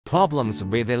Problems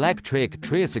with electric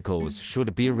tricycles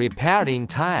should be repaired in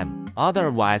time,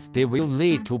 otherwise they will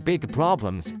lead to big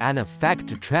problems and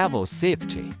affect travel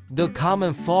safety. The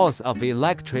common faults of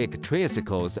electric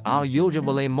tricycles are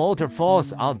usually motor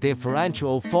faults or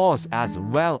differential faults as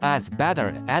well as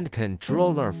battery and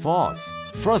controller faults.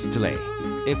 Firstly,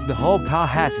 if the whole car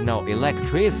has no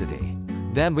electricity,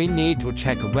 then we need to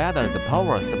check whether the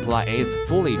power supply is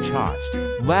fully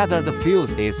charged, whether the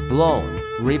fuse is blown,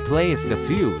 replace the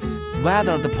fuse,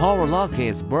 whether the power lock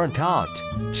is burnt out,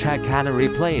 check and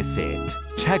replace it,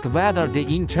 check whether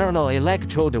the internal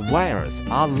electrode wires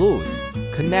are loose,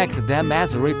 connect them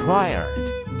as required.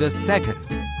 The second,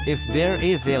 if there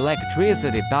is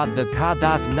electricity but the car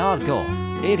does not go,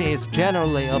 it is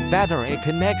generally a battery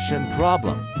connection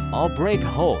problem or brake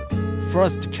hold.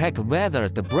 First, check whether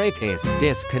the brake is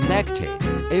disconnected.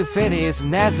 If it is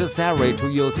necessary to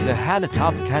use the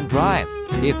hand-top can drive,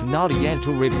 if not yet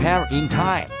to repair in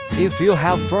time. If you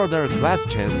have further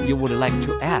questions you would like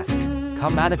to ask,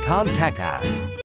 come and contact us.